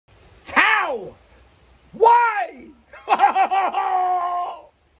How? Why?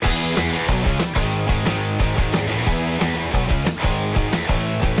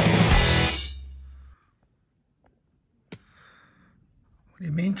 What do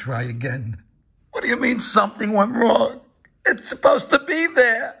you mean, try again? What do you mean something went wrong? It's supposed to be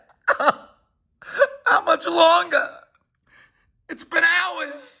there. How much longer? It's been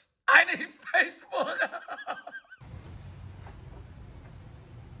hours. I need Facebook.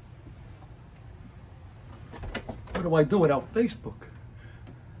 What do I do without Facebook?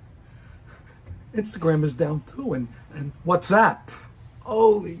 Instagram is down too, and WhatsApp.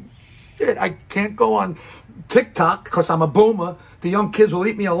 Holy shit, I can't go on TikTok because I'm a boomer. The young kids will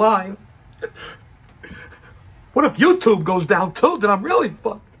eat me alive. What if YouTube goes down too? Then I'm really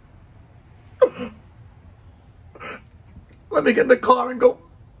fucked. Let me get in the car and go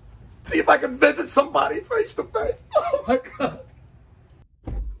see if I can visit somebody face to face. Oh my God.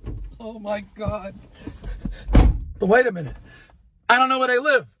 Oh my God. But wait a minute. I don't know where they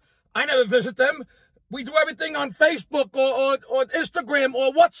live. I never visit them. We do everything on Facebook or Instagram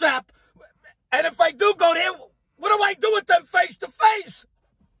or WhatsApp. And if I do go there, what do I do with them face to face?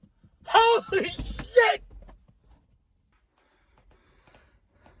 Holy shit!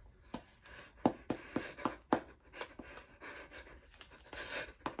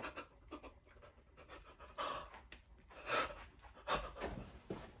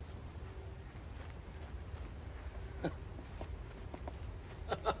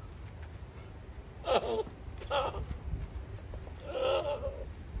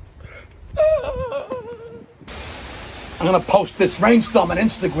 I'm gonna post this rainstorm on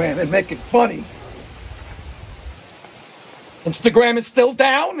Instagram and make it funny. Instagram is still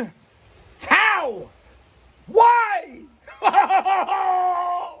down? How? Why?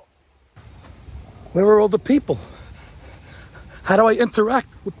 Where are all the people? How do I interact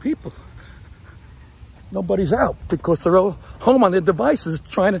with people? Nobody's out because they're all home on their devices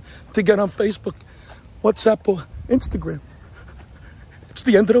trying to get on Facebook, WhatsApp, or Instagram. It's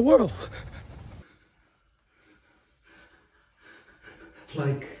the end of the world.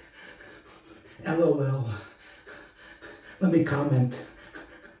 Like, LOL, let me comment,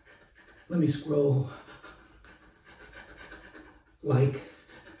 let me scroll, like,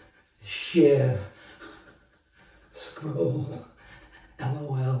 share, scroll.